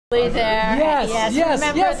There. Yes,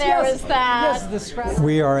 remember there was that. Yes,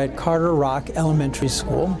 we are at Carderock Elementary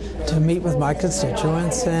School to meet with my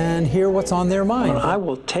constituents and hear what's on their mind. I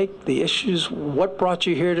will take the issues. What brought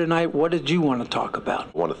you here tonight? What did you want to talk about?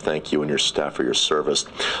 I want to thank you and your staff for your service.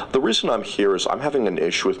 The reason I'm here is I'm having an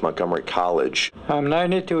issue with Montgomery College. I'm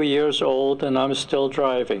 92 years old and I'm still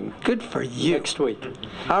driving. Good for you. Next week.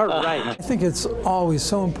 All right. I think it's always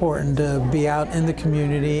so important to be out in the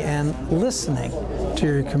community and listening to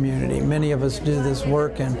your community. Many of us do this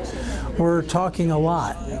work and we're talking a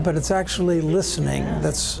lot, but it's actually listening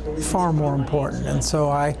that's far more important. And so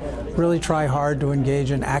I really try hard to engage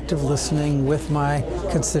in active listening with my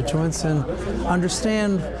constituents and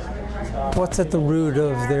understand what's at the root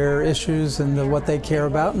of their issues and what they care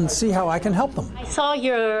about, and see how I can help them. I saw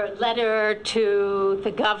your letter to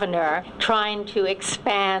the governor trying to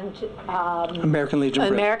expand American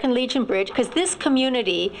Legion Bridge, because this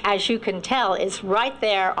community, as you can tell, is right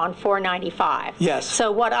there on 495. Yes.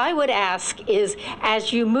 So what I would ask is,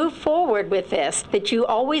 as you move forward with this, that you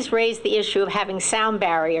always raise the issue of having sound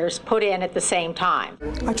barriers put in at the same time.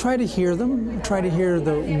 I try to hear them, try to hear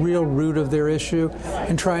the real root of their issue,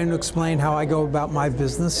 and trying to explain how I go about my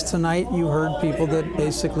business. Tonight you heard people that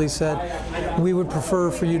basically said, we would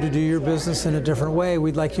prefer for you to do your business in a different way.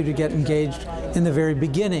 We'd like you to get engaged in the very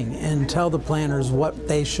beginning and tell the planners what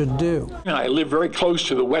they should do. I live very close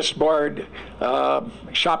to the West Bard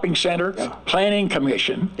Shopping Center Planning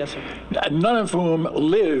Commission, yes, sir. None of whom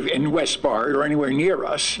live in West Bard or anywhere near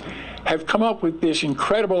us, have come up with this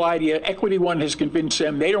incredible idea. Equity One has convinced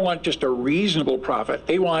them they don't want just a reasonable profit.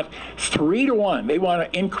 They want 3 to 1. They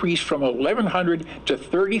want to increase from 1,100 to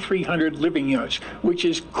 3,300 living units, which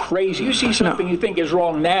is crazy. You see something you think is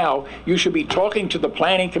wrong now, you should be talking to the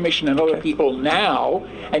Planning Commission and other people now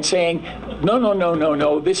and saying,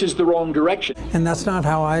 no, this is the wrong direction. And that's not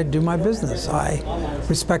how I do my business. I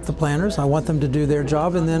respect the planners. I want them to do their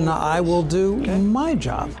job, and then I will do my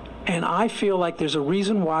job. And I feel like there's a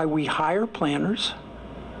reason why we hire planners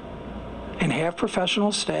and have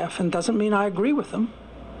professional staff, and doesn't mean I agree with them,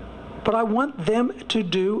 but I want them to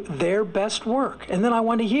do their best work. And then I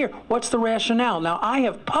want to hear, what's the rationale? Now, I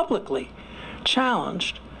have publicly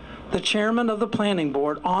challenged the chairman of the planning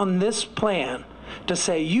board on this plan to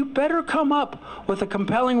say, you better come up with a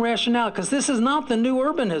compelling rationale, because this is not the new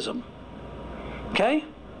urbanism, okay?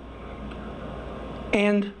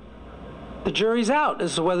 And the jury's out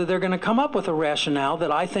as to whether they're going to come up with a rationale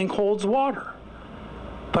that I think holds water.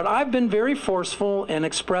 But I've been very forceful in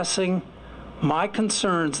expressing my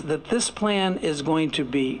concerns that this plan is going to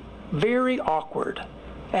be very awkward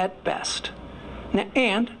at best.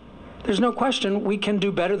 And there's no question we can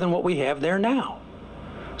do better than what we have there now.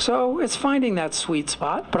 So it's finding that sweet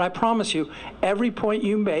spot, but I promise you, every point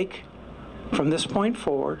you make from this point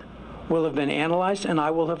forward will have been analyzed and I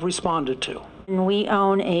will have responded to. We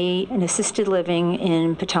own an assisted living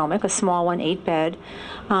in Potomac, a small one, 8-bed,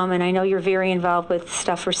 and I know you're very involved with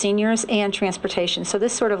stuff for seniors and transportation, so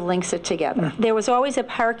this sort of links it together. There was always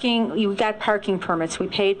you got parking permits. We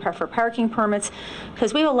paid for parking permits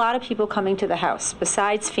because we have a lot of people coming to the house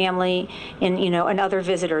besides family and other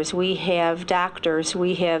visitors. We have doctors,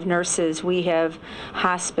 we have nurses, we have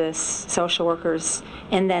hospice, social workers,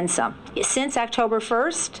 and then some. Since October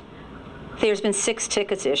 1st, there's been 6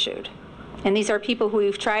 tickets issued. And these are people who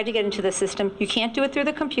have tried to get into the system. You can't do it through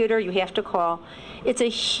the computer. You have to call. It's a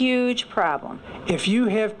huge problem. If you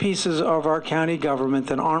have pieces of our county government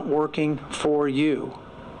that aren't working for you,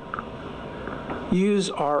 use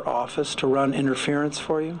our office to run interference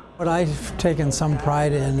for you. What I've taken some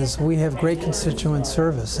pride in is we have great constituent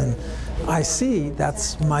service, and I see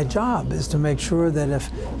that's my job, is to make sure that if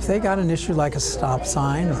they got an issue like a stop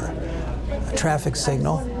sign or a traffic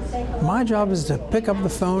signal, my job is to pick up the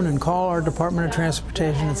phone and call our Department of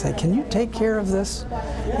Transportation and say, can you take care of this?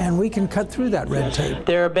 And we can cut through that red tape.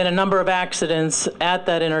 There have been a number of accidents at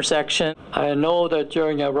that intersection. I know that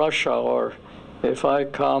during a rush hour, if I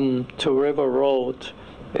come to River Road,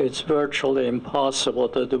 it's virtually impossible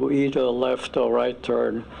to do either a left or right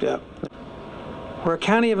turn. Yeah. We're a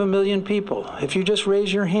county of 1 million people. If you just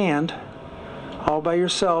raise your hand all by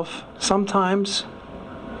yourself, sometimes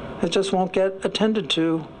it just won't get attended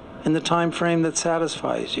to in the time frame that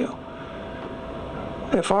satisfies you.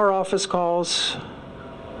 If our office calls,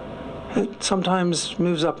 it sometimes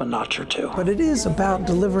moves up a notch or two. But it is about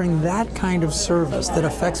delivering that kind of service that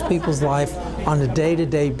affects people's life on a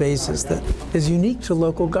day-to-day basis that is unique to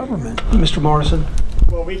local government. Mr. Morrison?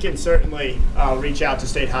 Well, we can certainly reach out to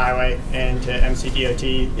State Highway and to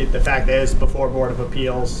MCDOT. The fact is, before Board of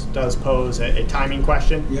Appeals does pose a timing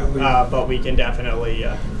question, but we can definitely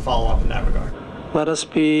follow up in that regard. Let us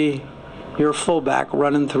be your fullback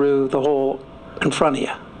running through the hole in front of you.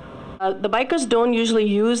 The bikers don't usually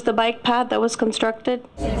use the bike path that was constructed.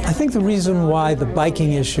 I think the reason why the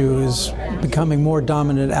biking issue is becoming more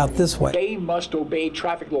dominant out this way. They must obey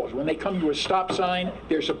traffic laws. When they come to a stop sign,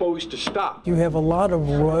 they're supposed to stop. You have a lot of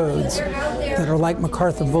roads that are like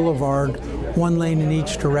MacArthur Boulevard, one lane in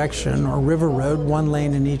each direction, or River Road, one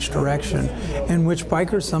lane in each direction, in which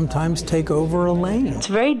bikers sometimes take over a lane. It's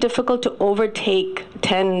very difficult to overtake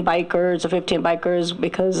 10 bikers or 15 bikers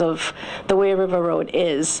because of the way River Road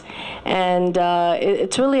is. And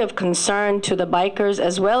it's really of concern to the bikers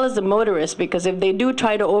as well as the motorists, because if they do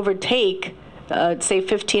try to overtake, say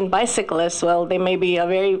 15 bicyclists, well, they may be a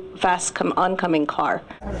very fast oncoming car.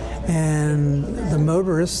 And the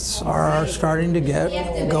motorists are starting to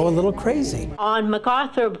go a little crazy. On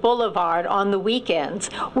MacArthur Boulevard on the weekends,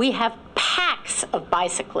 we have packs of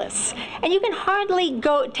bicyclists, and you can hardly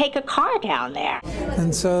go take a car down there.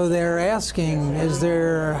 And so they're asking,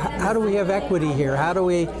 how do we have equity here? How do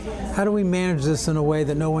we manage this in a way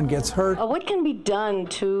that no one gets hurt? What can be done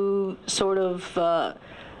to sort of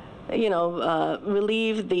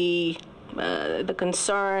relieve the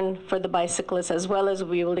concern for the bicyclists, as well as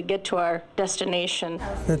be able to get to our destination?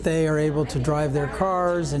 That they are able to drive their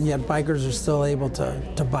cars, and yet bikers are still able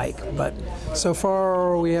to bike. But so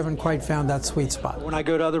far, we haven't quite found that sweet spot. When I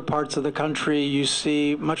go to other parts of the country, you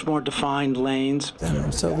see much more defined lanes.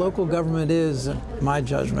 And so local government is, in my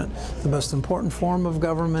judgment, the most important form of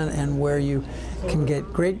government, and where you can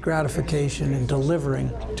get great gratification in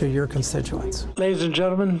delivering to your constituents. Ladies and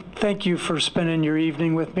gentlemen, thank you for spending your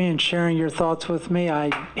evening with me and sharing your thoughts with me. I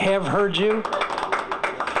have heard you.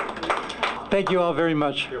 Thank you all very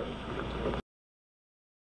much.